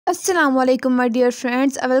Assalamualaikum my dear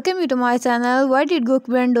friends, I welcome you to my channel. Why did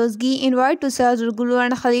Gökberk and Ozge invite to sell turkoglu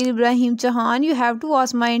and Halil Ibrahim Daily? You have to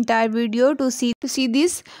watch my entire video to see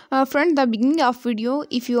this from the beginning of video.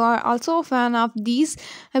 If you are also a fan of these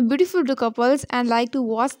beautiful two couples and like to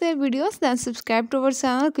watch their videos, then subscribe to our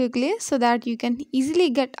channel quickly so that you can easily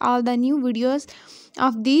get all the new videos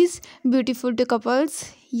of these beautiful two couples.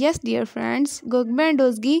 Yes, dear friends, Gökberk and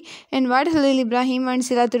Ozge invited Halil Ibrahim and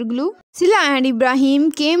Sila turkoglu. Sila and Ibrahim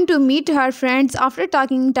came to meet her friends after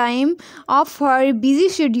taking time off her busy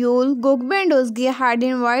schedule. Gökberk and Ozge had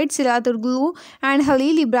invited Sila turkoglu and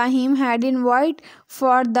Halil Ibrahim had invited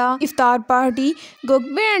for the iftar party.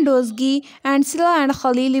 Gökberk and Ozge and Sila and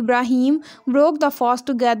Halil Ibrahim broke the fast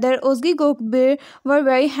together. Ozge Gökberk were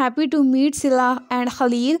very happy to meet Sila and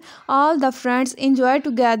Halil. All the friends enjoyed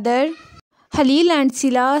together. Halil and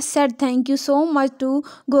Sila said thank you so much to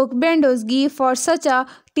Gökberk and Ozge for such a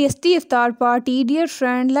tasty iftar party. Dear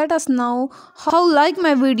friend, let us know how like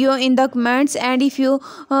my video in the comments, and if you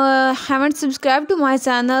haven't subscribed to my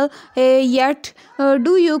channel yet,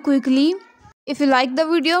 do you quickly. If you like the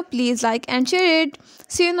video, please like and share it.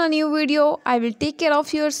 See you in a new video. I will take care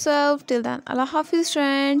of yourself. Till then, Allah Hafiz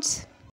friends.